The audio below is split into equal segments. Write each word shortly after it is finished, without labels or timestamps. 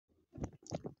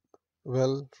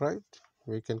Well, right.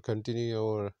 We can continue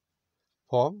our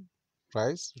poem,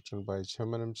 Rise, written by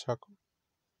Chaman Chako.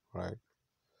 Right.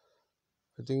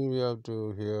 I think we have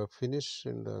to here finish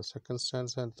in the second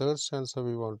stanza and third stanza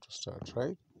we want to start,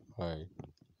 right? Right.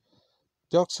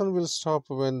 The oxen will stop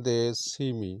when they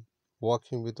see me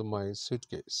walking with my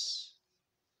suitcase.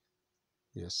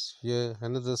 Yes, here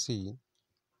another scene.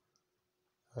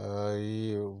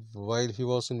 While he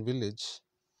was in village,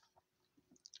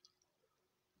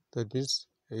 that means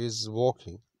he is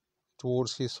walking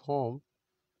towards his home.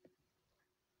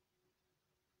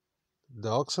 The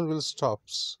oxen will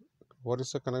stops. What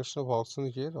is the connection of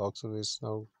oxen here? Oxen is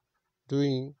now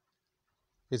doing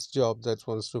its job, that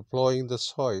was to plowing the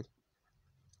soil.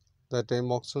 That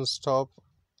time oxen stop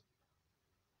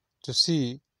to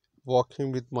see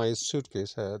walking with my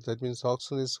suitcase. That means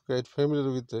oxen is quite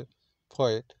familiar with the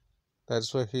poet.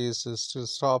 That's why he is still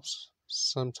stops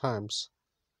sometimes.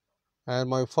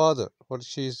 And my father, what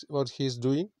he is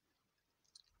doing,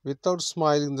 without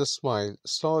smiling, the smile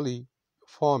slowly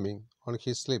forming on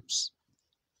his lips.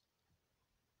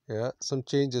 Yeah, some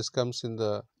changes comes in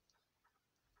the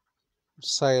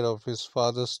side of his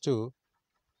father's too.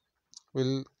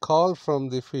 Will call from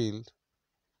the field.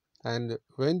 And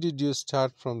when did you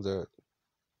start from there?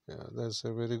 Yeah, that's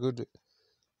a very good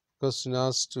question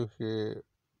asked to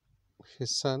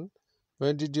his son.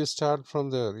 When did you start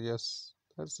from there? Yes,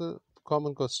 that's a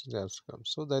common question that has to come.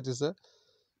 So that is a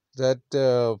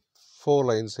that four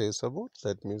lines says about.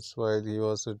 That means while he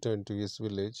was returned to his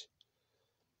village,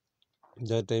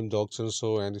 that time the oxen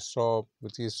saw and he stopped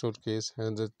with his suitcase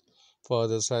and the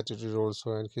father's attitude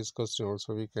also and his question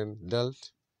also we can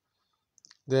dealt.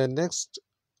 The next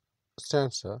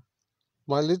stanza.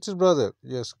 My little brother,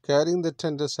 yes, carrying the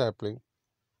tender sapling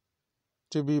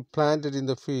to be planted in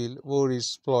the field where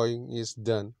its plowing is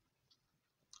done,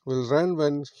 will run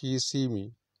when he see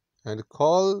me, and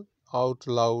call out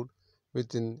loud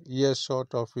within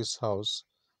earshot of his house,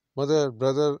 Mother,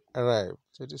 brother, arrive.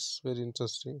 That is very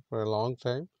interesting. For a long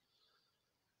time,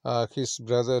 his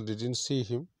brother didn't see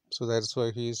him, so that's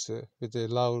why he is with a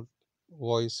loud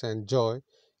voice and joy.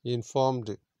 He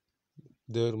informed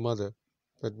their mother.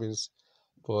 That means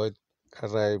poet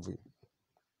arriving.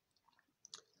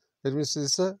 That means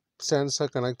it's a stanza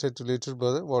connected to little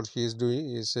brother. What he is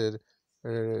doing is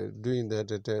doing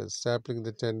that, sapling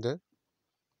the tender.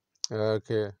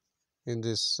 Okay, in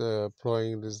this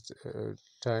plowing this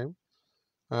time,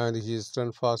 and he is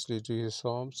run fastly to his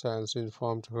home and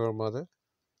informed her mother.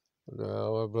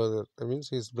 Our brother, that means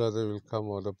his brother will come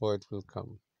or the poet will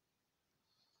come.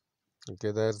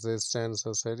 Okay, that's the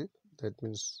stanza said it. That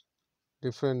means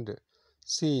different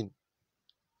scene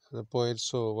the poet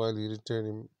saw while he returned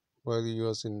him while he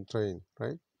was in train,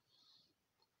 right?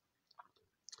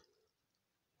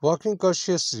 Walking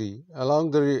cautiously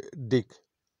along the dick.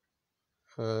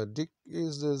 Dick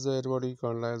is that what we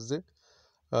call as it.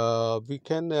 We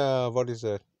can what is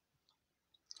that?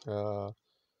 Uh,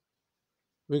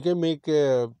 we can make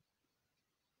a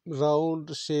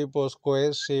round shape or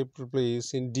square shaped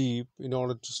place in deep in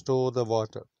order to store the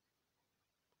water.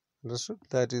 Understood?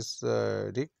 That is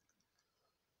dick.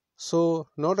 So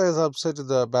not as upset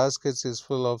the baskets is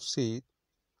full of seed.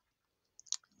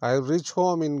 I reach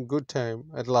home in good time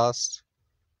at last,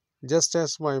 just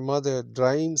as my mother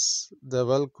drains the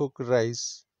well cooked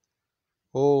rice.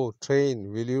 Oh,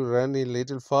 train, will you run a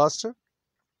little faster?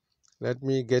 Let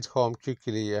me get home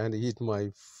quickly and eat my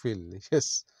fill.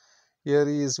 Yes, here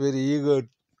he is very eager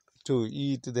to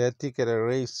eat the ticket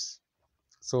race.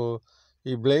 So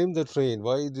he blamed the train.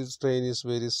 Why this train is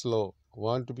very slow? I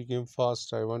want to become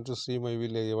fast. I want to see my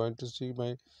village. I want to see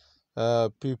my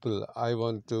people. I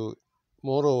want to,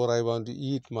 moreover, I want to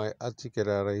eat my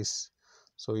atikara rice.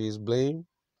 So he is blamed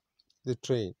the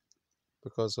train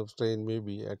because of train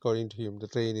maybe according to him the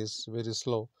train is very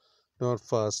slow, not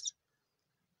fast.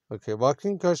 Okay,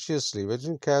 walking cautiously,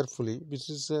 very carefully, which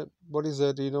is what is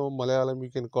that? Malayalam we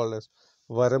can call as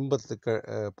വരമ്പത്ത്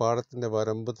പാടത്തിന്റെ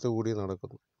വരമ്പത്ത് കൂടി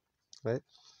നടക്കുന്നു, right?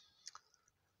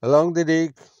 Along the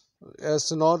deck,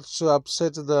 as not to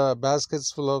upset the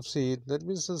baskets full of seed. That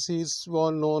means the seeds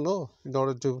won't no in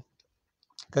order to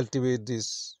cultivate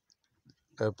this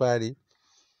paddy.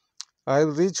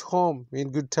 I'll reach home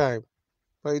in good time.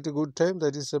 Right, a good time.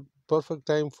 That is a perfect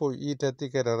time for eat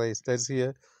atikara rice. That's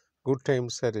here. Good time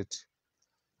said it.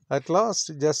 At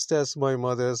last, just as my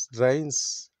mother's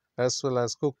drains as well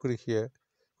as cooked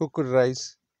rice.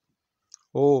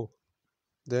 Oh,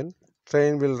 then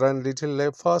train will run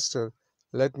little faster.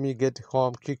 Let me get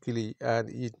home quickly and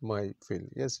eat my fill.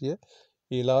 Yes, yeah.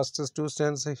 He lost his two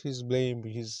cents. He's blamed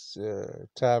his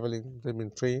traveling. I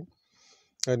mean train,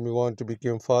 and we want to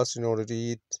become fast in order to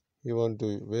eat He want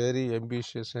to very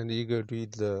ambitious and eager to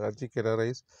eat the Atikara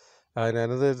rice. And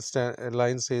another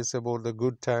line says about the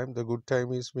good time. The good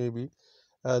time is maybe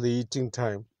the eating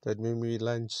time. That may be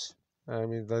lunch. I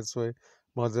mean that's why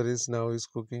mother is now is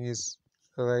cooking his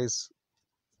rice.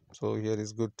 So here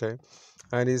is good time,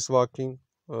 and he's walking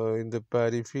in the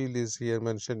paddy field is here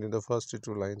mentioned in the first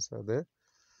two lines are there.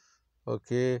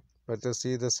 Okay, let us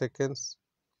see the second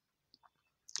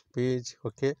page.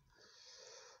 Okay,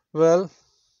 well,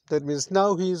 that means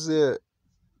now he is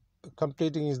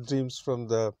completing his dreams from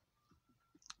the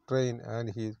train, and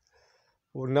he's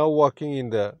now walking in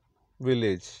the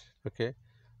village. Okay,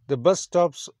 the bus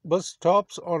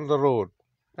stops on the road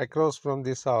across from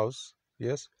this house.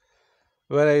 Yes,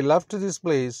 when I left this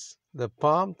place, the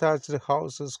palm thatched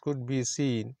houses could be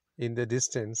seen in the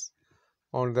distance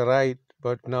on the right,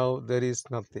 but now there is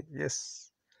nothing.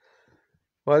 Yes,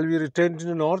 while we returned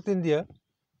to North India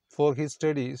for his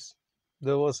studies,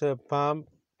 there was a palm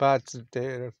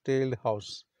tailed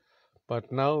house.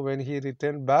 But now, when he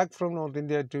returned back from North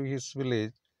India to his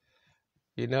village,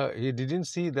 he didn't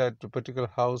see that particular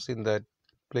house in that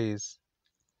place,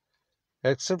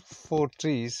 except for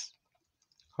trees.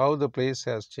 How the place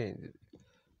has changed.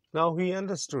 Now he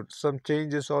understood some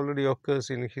changes already occurs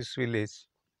in his village.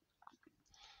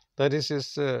 That is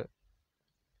his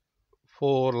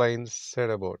 4 lines said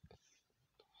about.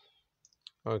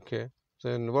 Okay.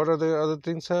 Then what are the other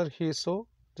things are he saw?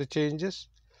 The changes.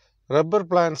 Rubber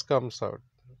plants comes out.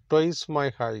 Twice my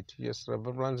height. Yes,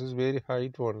 rubber plants is very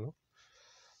height one. No?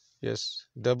 Yes,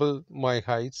 double my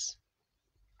heights.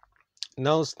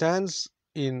 Now stands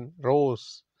in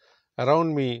rows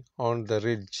around me on the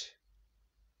ridge.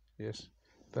 Yes,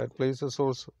 that place is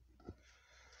also.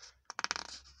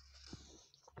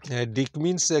 Dick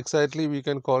means exactly we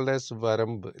can call as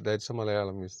varamb. That's a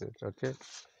Malayalam is that. Okay,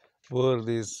 where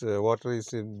this water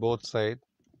is in both side.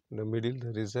 In the middle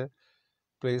there is a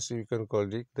place you can call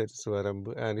Dick. That's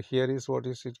varamb. And here is what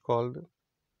is it called?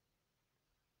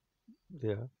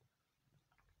 Yeah.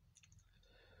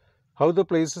 How the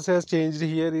places has changed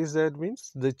here is that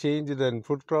means the change then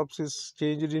food crops is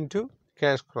changed into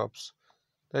cash crops.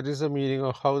 That is the meaning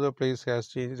of how the place has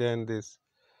changed. And this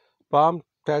palm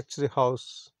touch the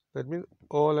house. That means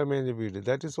all amenability.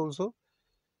 That is also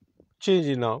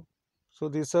changing now. So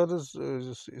these are the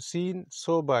seen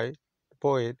so by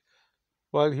poet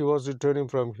while he was returning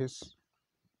from his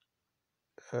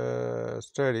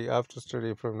study after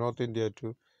study from North India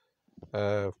to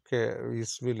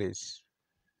his village.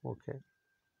 Okay.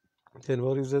 Then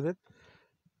what is it?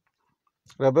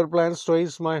 Rubber plants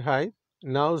twice my height.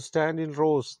 Now stand in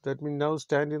rows. That means now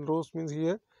stand in rows means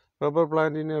here rubber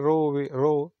plant in a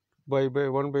row by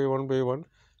one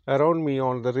around me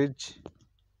on the ridge.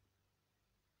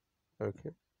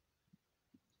 Okay,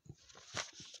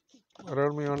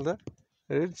 around me on the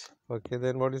ridge. Okay,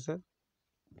 then what is that?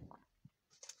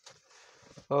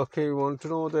 Okay, you want to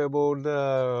know about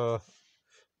the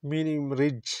meaning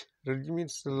ridge. Ridge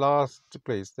means the last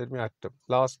place. That means atom.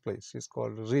 Last place is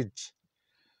called ridge.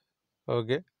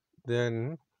 Okay,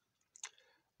 then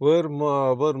were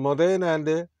Modern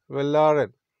and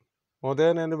Vellaran.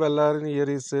 Modern and Vellaran here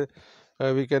is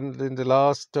we can in the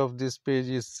last of this page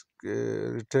is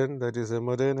written that is a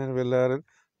Modern and Vellaran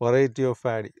variety of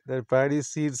paddy. The paddy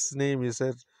seeds name is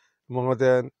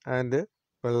Modern and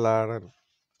Vellaran.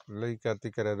 Like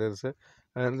Kartikara, there is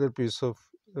another piece of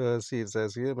seeds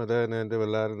as here Modern and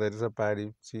Vellaran. That is a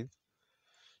paddy seed.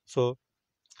 So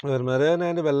where Modern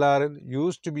and Vellaran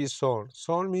used to be sown.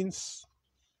 Sown means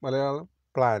Malayalam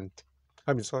plant.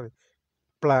 I mean sorry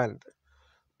plant.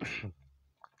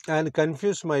 And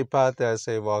confuse my path as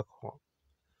I walk home.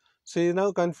 So he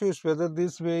now confused whether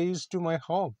this way is to my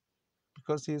home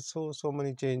because he saw so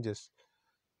many changes.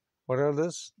 What are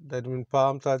this? That means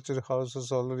palm thatcher house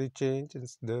has already changed. And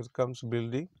there comes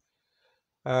building,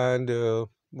 and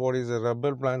what is the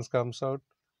rubber plants comes out.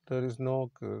 There is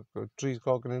no trees,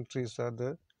 coconut trees are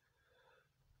there,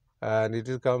 and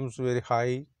it comes very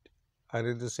high, and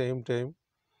at the same time,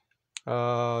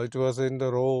 it was in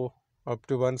the row up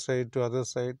to one side to other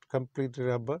side, complete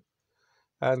rubber,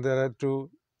 and there are two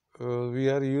they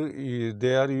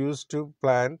are used to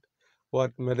plant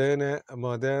what modern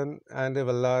and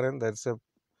Vellaran, that's a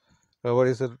what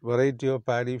is a variety of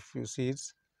paddy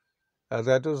seeds.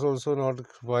 That is also not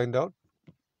find out,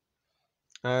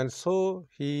 and so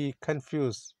he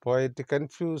confused poet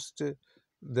confused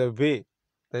the way,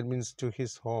 that means to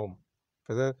his home,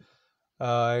 whether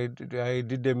I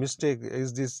did a mistake,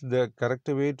 is this the correct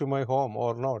way to my home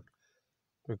or not,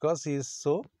 because he is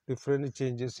so different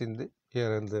changes in the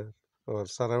here and there or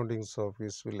surroundings of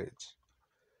his village.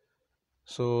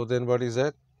 So then what is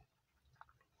that?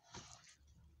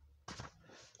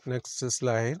 Next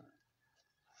slide.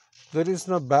 There is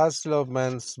no battle of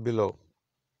man's below.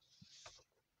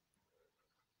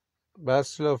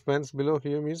 Battle of man's below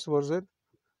here means what is it?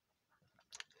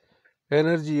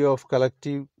 Energy of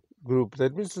collective group.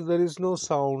 That means there is no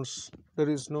sounds, there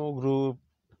is no group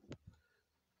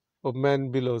of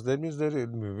men below. That means that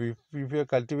if we are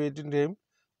cultivating him,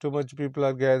 too much people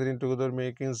are gathering together,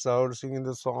 making sounds, singing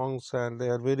the songs, and they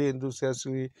are very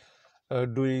enthusiastically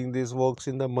doing these works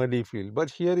in the muddy field. But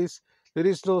here is there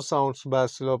is no sounds,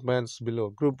 battle of men's below,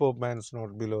 group of men's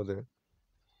not below there.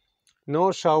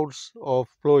 No shouts of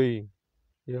plowing.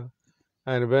 Yeah.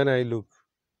 And when I look,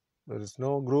 there is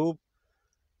no group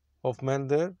of men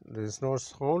there. There is no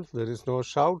sounds. There is no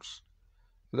shouts.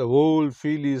 The whole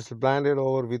field is planted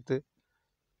over with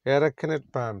arecanut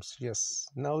palms. Yes.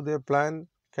 Now they plant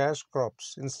cash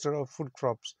crops instead of food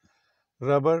crops.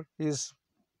 Rubber is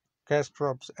cash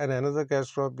crops, and another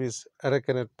cash crop is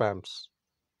arecanut palms.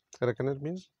 Arecanut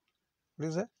means what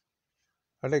is that?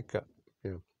 Areca.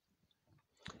 Yeah.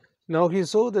 Now he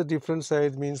saw the different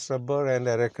side means rubber and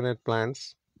arecanut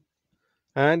plants,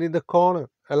 and in the corner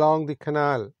along the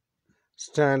canal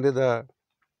stand the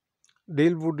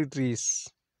dealwood trees.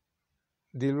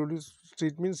 Dealwood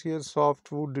tree means here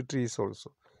soft wood trees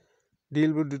also.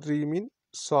 Dealwood tree means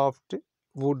soft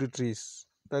wood trees.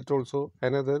 That also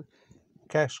another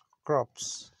cash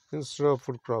crops instead of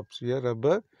food crops. Here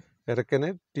rubber,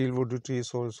 arecanut, dealwood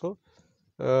trees also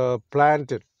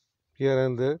planted here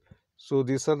and there. So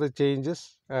these are the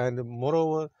changes, and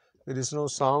moreover, there is no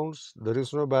sounds, there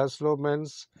is no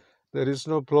battlements, there is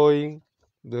no plowing,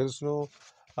 there is no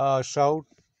shout.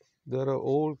 There are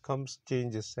all comes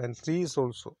changes, and trees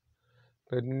also.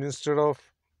 That instead of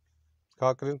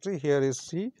coconut tree, here is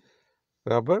tree,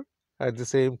 rubber, at the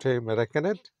same time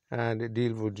arecanut and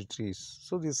dealwood trees.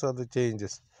 So these are the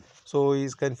changes. So he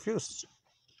is confused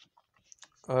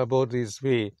about this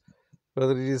way,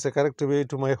 whether it is a correct way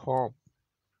to my home.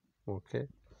 Okay.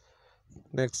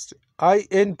 Next, I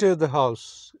enter the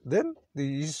house. Then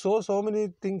he saw so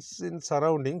many things in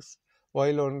surroundings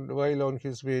while on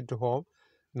his way to home.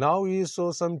 Now he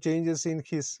saw some changes in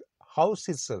his house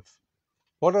itself.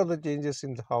 What are the changes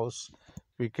in the house?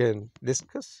 We can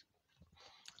discuss.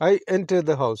 I enter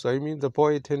the house. I mean, the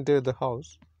poet entered the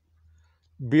house.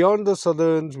 Beyond the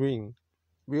southern wing.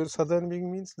 Beyond southern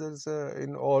wing means there is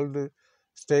in all the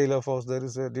style of house there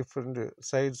is a different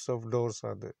sides of doors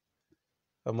are there.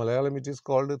 Malayalam it is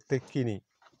called Tekkini.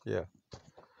 Yeah.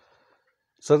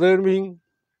 Southern wing,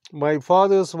 my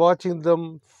father is watching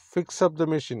them fix up the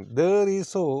machine. There he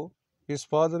saw his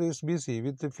father is busy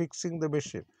with fixing the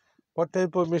machine. What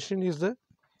type of machine is that?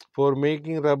 For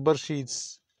making rubber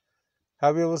sheets.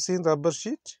 Have you ever seen rubber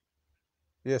sheet?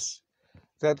 Yes.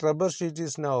 That rubber sheet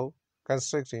is now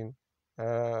constructing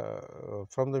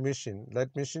from the machine.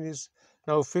 That machine is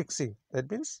now fixing. That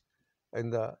means,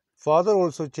 and the father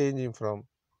also changing from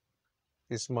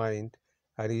his mind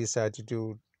and his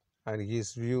attitude and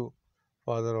his view.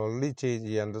 Father only changed,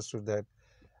 he understood that.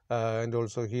 And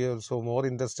also he also more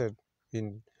interested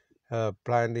in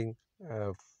planting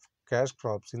uh, cash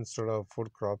crops instead of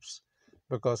food crops,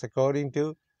 because according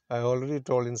to, I already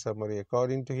told in summary,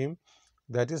 according to him,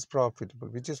 that is profitable.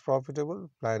 Which is profitable?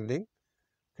 Planting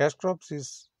cash crops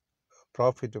is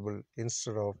profitable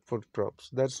instead of food crops.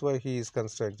 That's why he is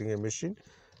constructing a machine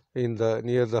in the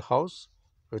near the house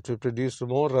to produce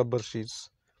more rubber sheets.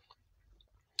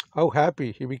 How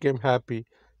happy he became, happy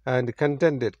and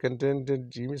contented,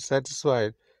 he was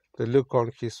satisfied, the look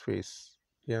on his face.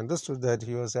 He understood that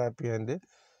he was happy and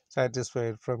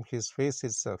satisfied from his face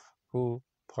itself. Who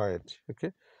poet?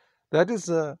 Okay, that is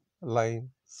a line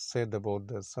said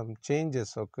about some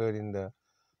changes occurred in the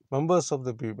members of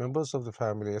the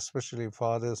family, especially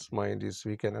father's mind is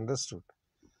we can understood.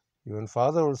 Even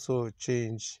father also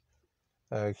changed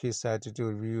his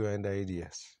attitude, view, and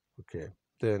ideas. Okay,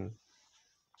 then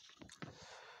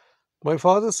my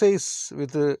father says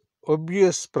with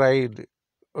obvious pride.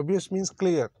 Obvious means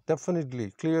clear,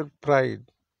 definitely clear pride.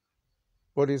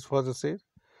 What his father said?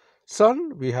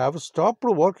 Son, we have stopped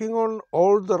working on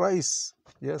all the rice.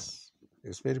 Yes,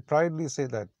 he's very proudly say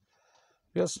that.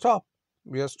 We have stopped.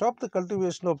 We have stopped the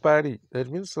cultivation of paddy. That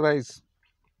means rice.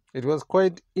 It was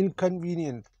quite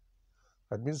inconvenient.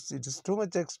 That means it is too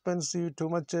much expensive, too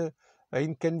much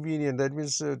inconvenient. That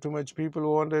means too much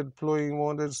people wanted plowing,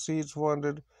 wanted seeds,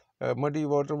 wanted muddy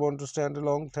water, want to stand a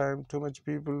long time. Too much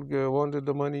people wanted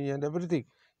the money and everything.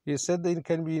 He said the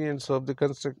inconvenience of the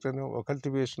construction or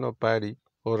cultivation of paddy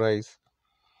or rice.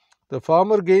 The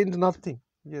farmer gained nothing.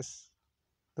 Yes,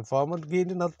 the farmer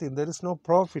gained nothing. There is no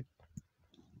profit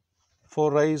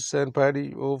for rice and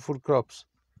paddy or food crops.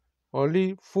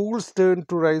 Only fools turn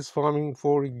to rice farming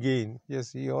for gain.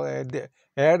 Yes, he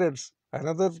added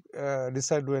another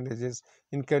disadvantages,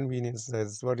 inconvenience.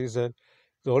 That's what he said.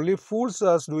 The only fools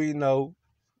are doing now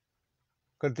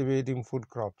cultivating food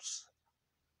crops.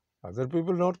 Other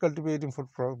people not cultivating food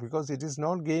crops because it is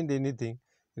not gained anything.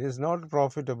 It is not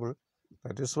profitable.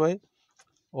 That is why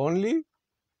only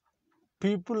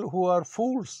people who are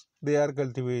fools they are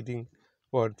cultivating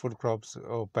what food crops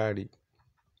or paddy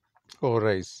or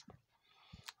rice.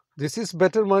 This is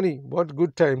better money. What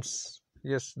good times?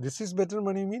 Yes, this is better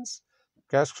money means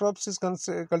cash crops is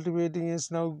cultivating is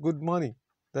now good money.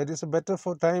 That is a better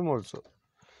for time also.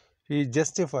 He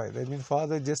justify. That means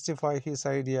father justify his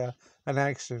idea and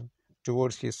action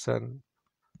towards his son.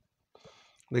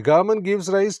 The government gives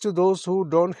rice to those who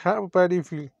don't have paddy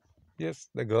field. Yes,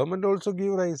 the government also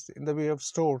give rice in the way of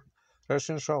store,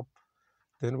 ration shop.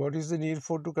 Then what is the need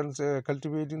for to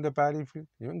cultivating the paddy field?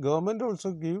 Even government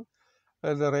also give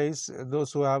the rice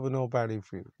those who have no paddy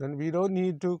field. Then we don't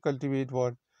need to cultivate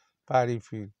what paddy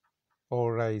field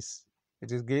or rice.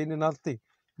 It is gain nothing.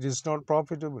 It is not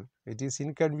profitable. It is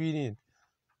inconvenient.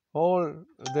 All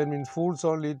that means fools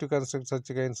only to construct such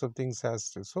kinds of things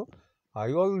as this. So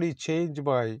I already changed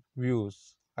my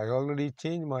views. I already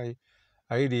changed my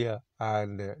idea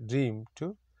and dream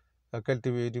to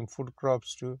cultivating food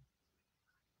crops to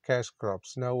cash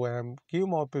crops. Now I am give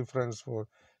more preference for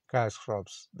cash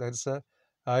crops. That's the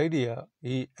idea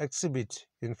he exhibit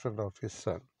in front of his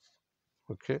son.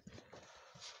 Okay.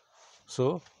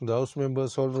 So the house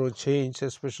members also change,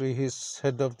 especially his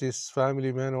head of this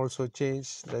family man also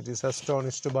changed. That is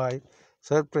astonished by,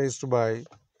 surprised by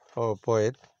our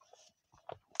poet.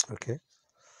 Okay.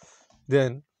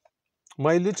 Then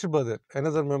my little brother,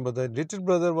 another member, the little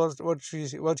brother was what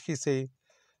he say.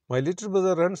 My little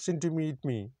brother runs in to meet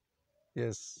me.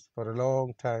 Yes, for a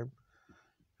long time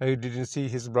I didn't see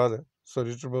his brother. So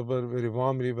little brother very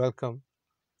warmly welcome.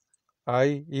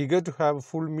 I eager to have a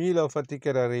full meal of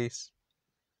Atikara rice.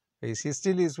 He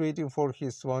still is waiting for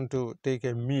his one to take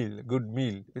a meal, good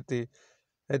meal with the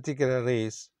Atikara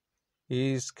rice.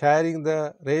 He is carrying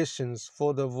the rations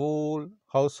for the whole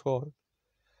household.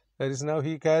 That is now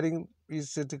he carrying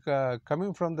is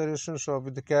coming from the ration shop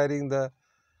with carrying the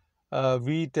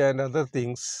wheat and other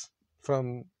things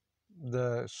from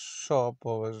the shop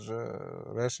or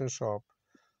ration shop,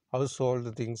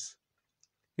 household things.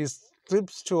 His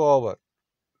trips to over.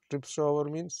 Trips to over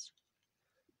means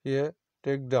here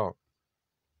take down.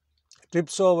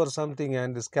 Trips over something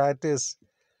and scatters.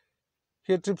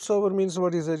 Here trips over means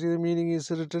what is it? The meaning is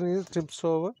written is trips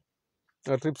over.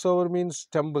 Trips over means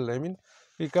stumble. I mean,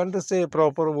 we can't say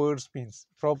proper words means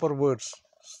proper words.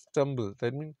 Stumble.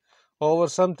 That means over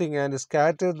something and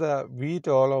scatter the wheat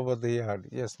all over the yard.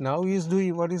 Yes, now he is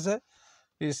doing what is that?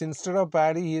 Is instead of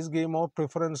paddy, he is giving more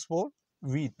preference for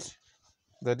wheat.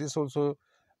 That is also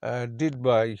did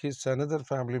by his another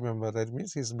family member. That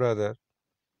means his brother.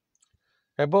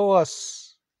 Above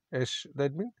us,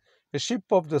 that means a ship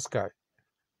of the sky.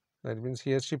 That means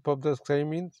here ship of the sky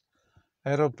means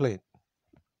aeroplane.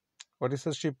 What is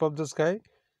a ship of the sky?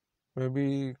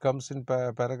 Maybe comes in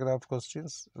paragraph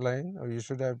questions line, or you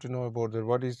should have to know about that.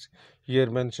 What is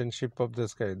here mentioned ship of the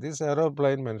sky? This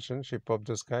aeroplane mentioned ship of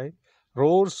the sky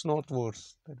roars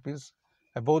northwards. That means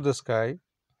above the sky,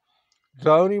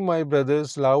 drowning my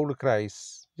brother's loud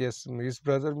cries. Yes, his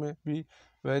brother may be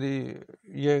very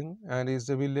young, and his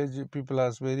village people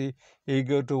are very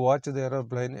eager to watch the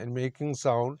aeroplane and making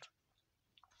sound.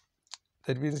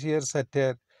 That means here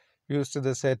satire, used to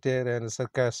the satire and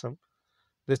sarcasm.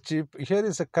 The chief here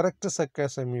is a correct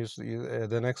sarcasm used.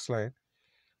 The next line.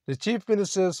 The chief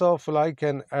ministers of like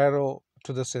an arrow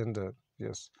to the center.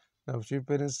 Yes. Now chief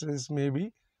ministers may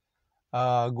be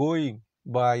going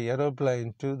by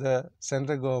aeroplane to the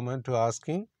central government to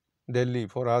asking Delhi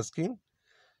for asking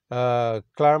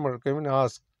clamor. I mean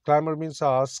ask. Clamor means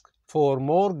ask for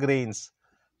more grains,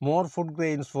 more food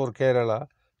grains for Kerala.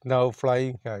 Now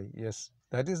flying high. Yes,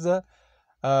 that is the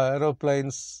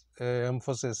aeroplane's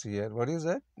emphasis here. What is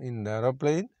that? In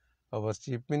aeroplane, our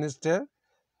chief minister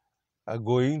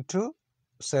going to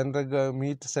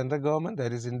meet central government,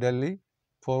 that is in Delhi,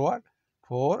 for what?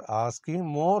 For asking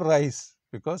more rice,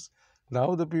 because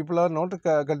now the people are not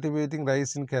cultivating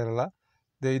rice in Kerala.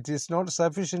 It is not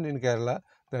sufficient in Kerala.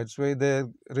 That's why they are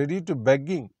ready to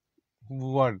begging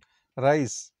what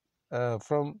rice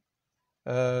from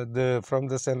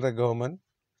the central government.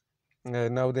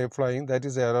 Now they are flying. That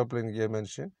is the aeroplane here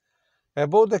mentioned.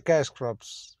 Above the cash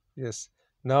crops, yes,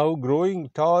 now growing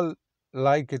tall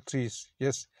like a trees.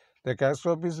 Yes, the cash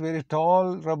crop is very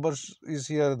tall. Rubber is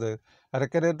here. The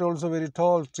arecanut also very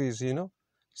tall trees.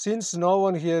 since no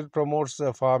one here promotes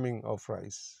the farming of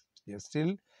rice. Yes,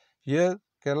 still here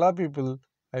Kerala people,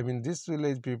 I mean this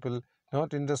village people,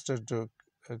 not interested to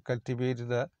cultivate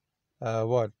the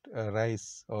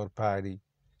rice or paddy.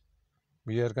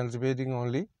 We are cultivating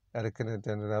only arecanut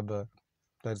and rubber.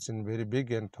 That's in very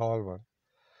big and tall one.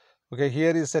 Okay,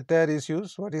 here is satire is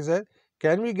used. What is that?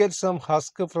 Can we get some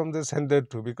husk from the sender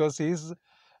too? Because he is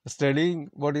studying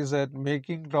what is that,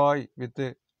 making toy with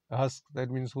the husk.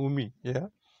 That means umi. Yeah.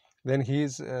 Then he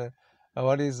is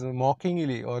what is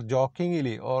mockingly or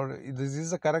jokingly, or this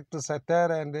is the correct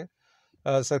satire and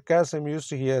sarcasm used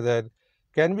here. That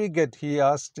can we get? He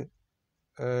asked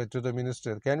to the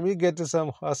minister, can we get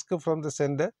some husk from the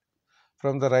sender?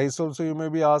 From the rice also you may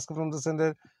be asked from the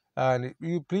center, and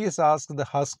you please ask the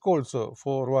husk also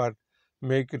for what,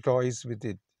 make toys with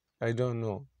it. I don't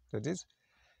know. That is,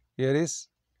 here is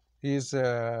he is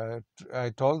I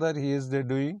told that he is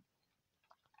doing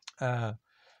uh,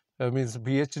 means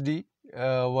PhD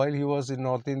while he was in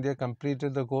North India,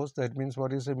 completed the course. That means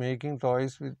what is making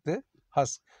toys with the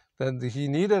husk. Then he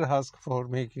needed husk for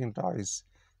making toys.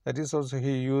 That is also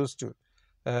he used to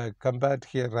combat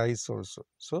here rice also.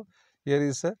 So here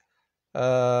is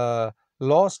a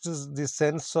lost is the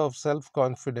sense of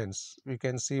self-confidence. We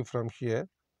can see from here.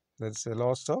 That's a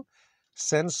loss of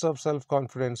sense of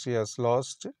self-confidence he has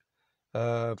lost.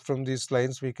 From these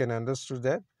lines we can understand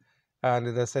that.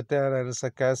 And the satire and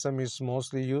sarcasm is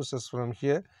mostly uses from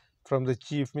here, from the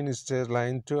chief minister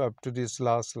line to up to this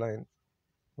last line.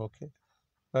 Okay,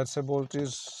 that's about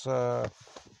this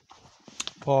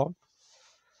poem.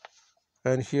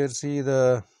 And here see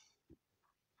the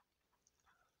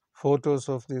photos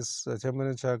of this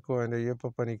Chemmana Chakko and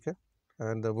Ayyappa Panikar,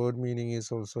 and the word meaning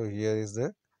is also here is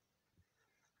there.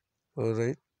 All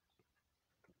right,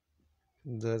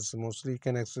 that's mostly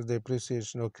can express the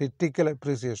appreciation or critical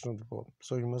appreciation of the poem.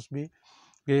 So you must be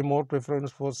give more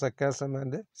preference for sarcasm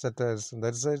and satirism.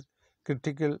 That's a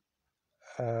critical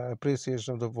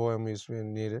appreciation of the poem is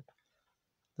when needed.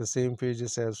 The same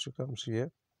pages has to comes here.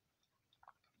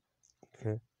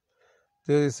 Okay,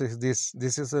 there is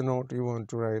this is a note you want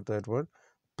to write that one.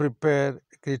 Prepare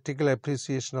critical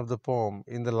appreciation of the poem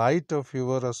in the light of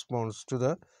your response to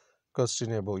the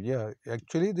question above. Yeah,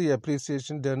 actually the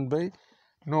appreciation done by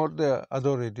not the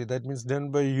authority, that means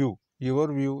done by you.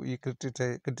 Your view, you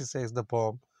criticize the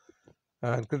poem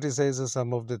and criticizes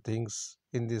some of the things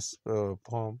in this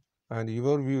poem, and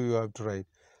your view you have to write.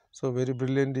 So very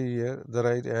brilliantly here, the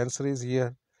right answer is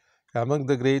here. Among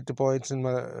the great poets in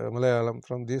Malayalam,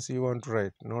 from this you want to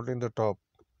write, not in the top.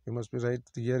 You must be right.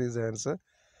 Here is the answer.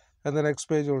 And the next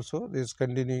page also, this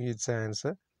continuing its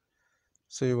answer.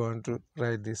 So you want to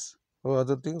write this. Or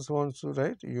other things wants to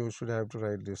write, you should have to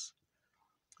write this.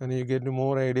 And you get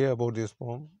more idea about this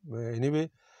poem.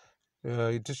 Anyway,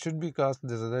 it should be cast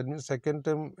this. That means second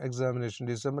term examination,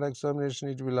 December examination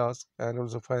it will ask, and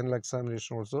also final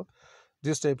examination also.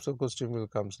 These types of question will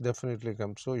come, definitely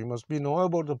come. So you must be know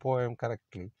about the poem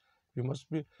correctly. You must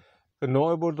be know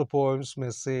about the poem's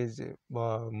message,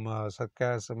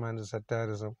 sarcasm and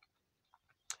satirism.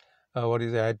 What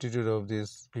is the attitude of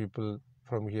these people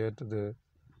from here to the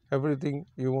everything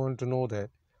you want to know that.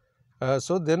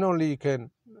 So then only you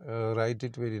can write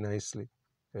it very nicely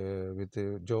with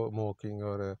a joke, mocking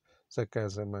or a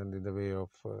sarcasm and in the way of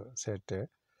satire.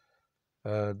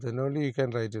 Then only you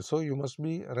can write it. So you must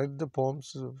be read the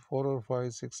poems 4 or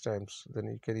 5, 6 times. Then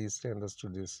you can easily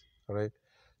understand this. All right.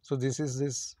 So this is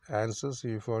this answers.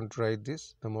 If you want to write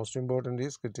this, the most important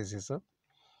is criticism,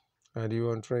 and you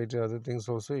want to write other things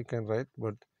also. You can write,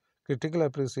 but critical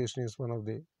appreciation is one of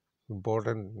the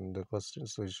important in the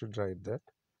questions. So you should write that.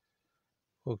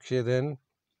 Okay, then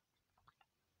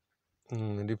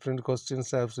different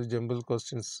questions have to jumble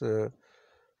questions.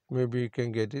 Maybe you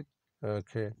can get it.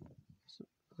 Okay.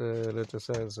 Let us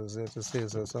answer. Let us say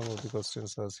so some of the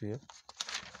questions are here.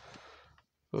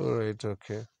 All right.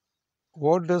 Okay.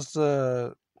 What does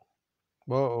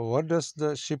what does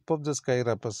the ship of the sky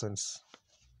represents?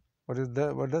 What is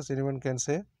the what does anyone can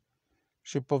say?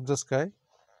 Ship of the sky.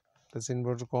 That's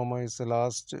inverted comma is the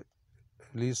last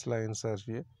least lines are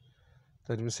here.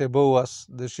 That means above us,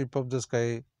 the ship of the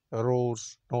sky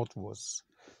roars northwards.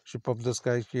 Ship of the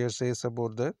sky here says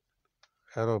about the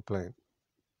aeroplane.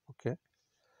 Okay.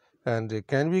 And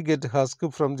can we get husk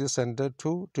from the center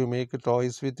too to make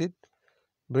toys with it?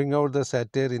 Bring out the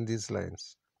satire in these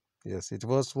lines. Yes, it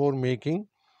was for making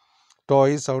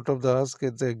toys out of the husk.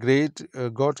 It's a great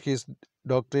got his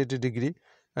doctorate degree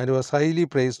and was highly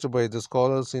praised by the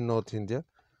scholars in North India.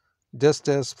 Just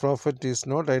as prophet is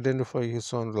not identify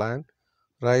his own land,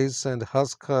 rice and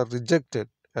husk are rejected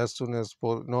as soon as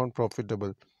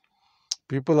non-profitable.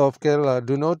 People of Kerala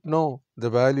do not know the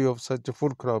value of such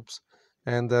food crops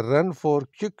and they run for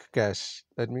quick cash,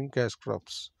 that means cash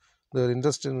crops. They are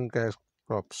interested in cash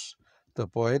crops. The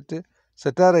poet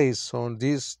satirizes on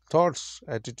these thoughts,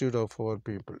 attitude of our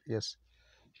people. Yes,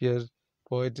 here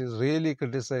poet is really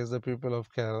criticize the people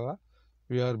of Kerala.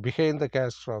 We are behind the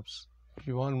cash crops.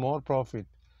 We want more profit.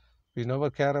 We never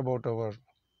care about our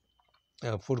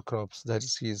food crops. That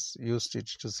is, he's used it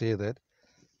to say that.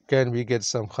 Can we get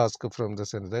some husk from the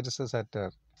center? That is a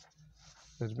satire.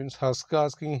 That means husk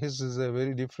asking his is a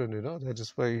very different, that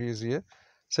is why he is here.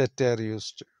 Satire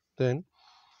used. Then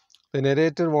the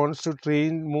narrator wants to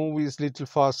train movies little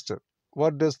faster.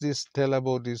 What does this tell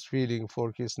about his feeling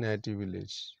for his native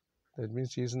village? That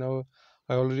means he is now,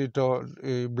 I already told,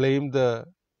 blame the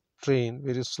train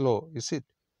very slow, is it?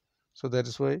 So that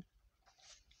is why.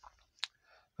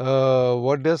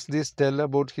 What does this tell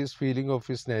about his feeling of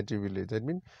his native village? That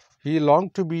means he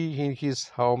longed to be in his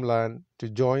homeland, to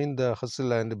join the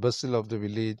hustle and bustle of the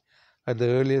village at the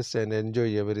earliest and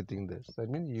enjoy everything there. That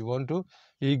means he want to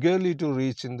eagerly to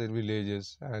reach in the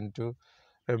villages and to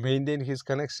maintain his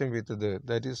connection with the.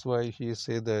 That is why he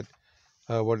say that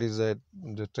what is that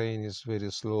the train is very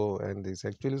slow, and this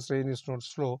actually train is not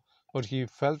slow, but he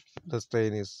felt the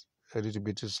train is a little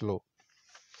bit slow.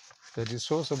 That is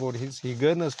shows about his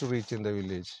eagerness to reach in the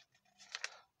village.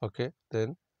 Okay,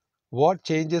 then what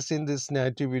changes in this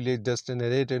native village does the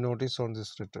narrator notice on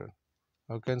this return?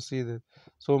 You can see that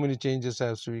so many changes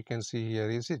as we can see here,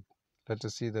 is it? Let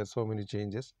us see that so many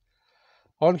changes.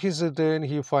 On his return,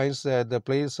 he finds that the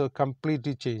place is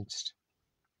completely changed.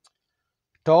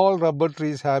 Tall rubber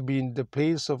trees have been the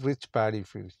place of rich paddy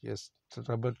field. Yes, the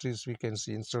rubber trees we can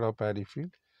see instead of paddy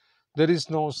field. There is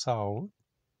no sound.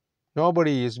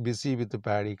 Nobody is busy with the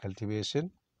paddy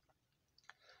cultivation.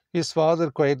 His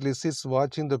father quietly sits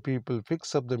watching the people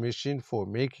fix up the machine for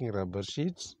making rubber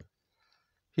sheets.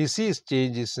 He sees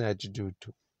changes in attitude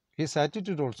too. His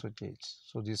attitude also changed.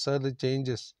 So these are the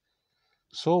changes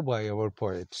shown by our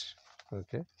poet.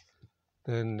 Okay.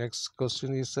 The next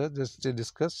question is just to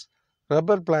discuss.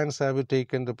 Rubber plants have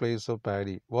taken the place of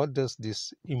paddy. What does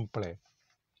this imply?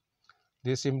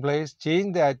 This implies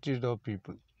change the attitude of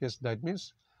people. Yes, that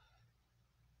means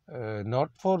not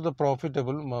for the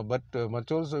profitable, but much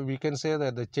also we can say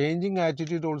that the changing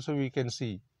attitude also we can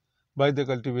see by the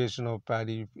cultivation of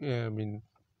paddy,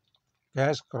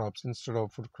 cash crops instead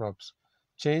of food crops.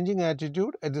 Changing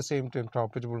attitude at the same time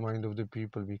profitable mind of the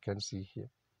people we can see here.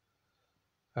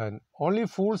 And only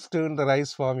fools turn the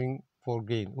rice farming for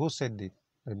gain. Who said it?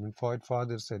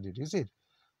 Father said it, is it?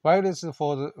 Why does the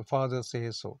father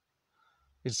say so?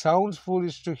 It sounds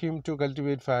foolish to him to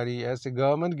cultivate paddy as the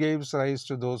government gives rice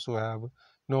to those who have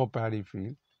no paddy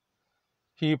field.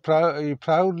 He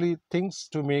proudly thinks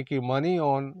to make money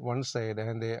on one side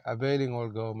and they availing all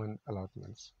government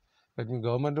allotments. That means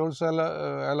government also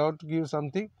allowed to give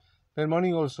something, then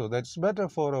money also. That's better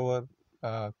for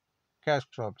our cash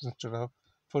crops instead of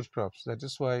food crops. That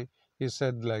is why he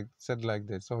said like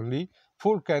this. Only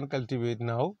food can cultivate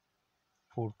now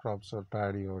food crops or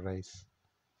paddy or rice.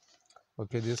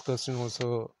 Okay, this question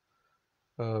also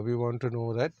we want to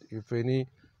know that if any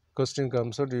question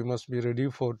comes out, you must be ready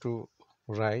for to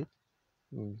write.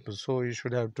 So you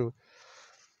should have to.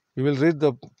 You will read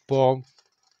the poem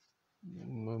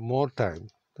more time.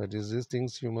 That is, these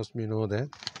things you must be know that.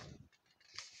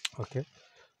 Okay.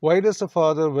 Why does the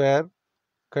father wear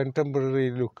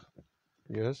contemporary look?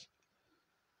 Yes.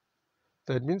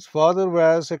 That means father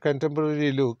wears a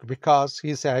contemporary look because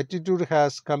his attitude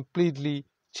has completely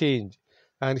changed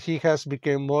and he has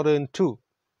become modern too.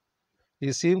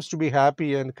 He seems to be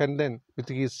happy and content with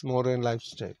his modern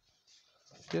lifestyle.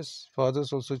 Yes,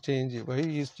 fathers also change. Why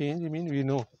he is changed? I mean, we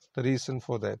know the reason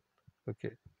for that.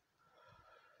 Okay.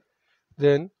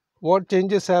 Then, what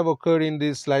changes have occurred in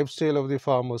this lifestyle of the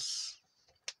farmers?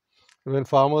 When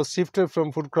farmers shifted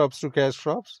from food crops to cash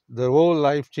crops, their whole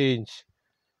life changed.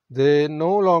 They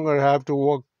no longer have to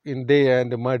work in day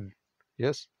and mud.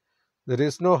 Yes, there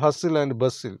is no hustle and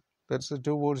bustle. That's the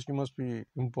two words you must be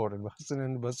important. Hustle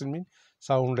and bustle mean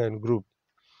sound and group.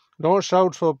 No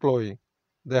shouts for plowing.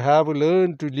 They have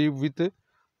learned to live with the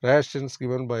rations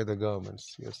given by the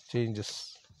governments. Yes,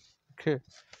 changes. Okay.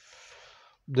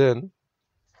 Then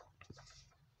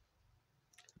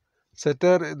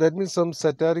satire, that means some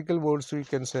satirical words we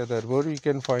can say that. Where we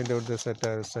can find out the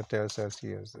satires as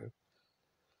here.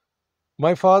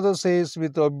 My father says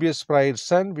with obvious pride,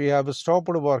 son, we have stopped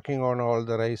working on all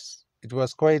the rice. It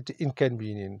was quite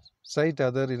inconvenient. Cite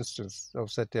other instance of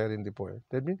satire in the poem.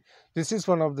 That means this is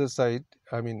one of the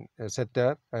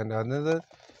satire, and another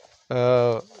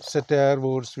satire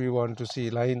words we want to see,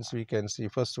 lines we can see.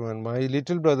 First one, my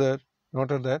little brother,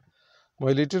 noted that,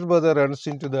 my little brother runs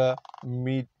into the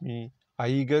meet me,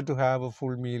 eager to have a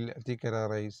full meal at the Kara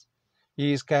rice.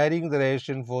 He is carrying the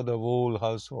ration for the whole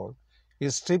household. He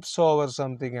trips over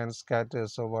something and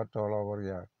scatters over all over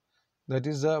yard. That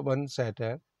is the one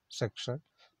satire section.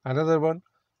 Another one,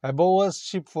 above us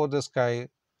ship for the sky,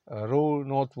 roll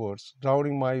northwards,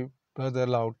 drowning my brother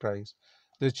loud cries.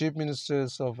 The chief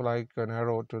ministers of like an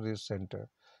arrow to the center.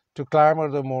 To clamor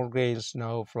the more grains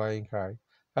now flying high.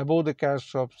 Above the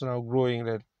cash crops now growing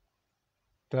red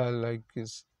tall like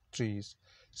his trees.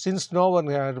 Since no one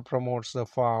had promotes the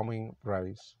farming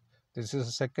price. This is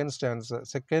the second stanza.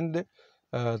 Second,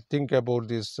 think about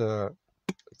this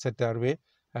satire way.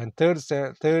 And third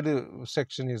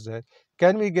section is that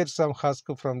can we get some husk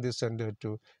from this center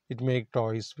too? It make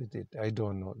toys with it. I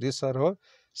don't know. These are all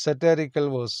satirical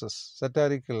verses,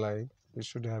 satirical line. We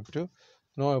should have to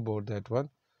know about that one.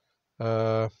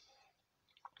 Uh,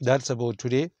 that's about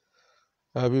today.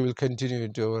 We will continue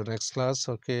into our next class.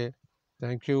 Okay.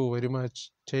 Thank you very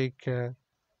much. Take care.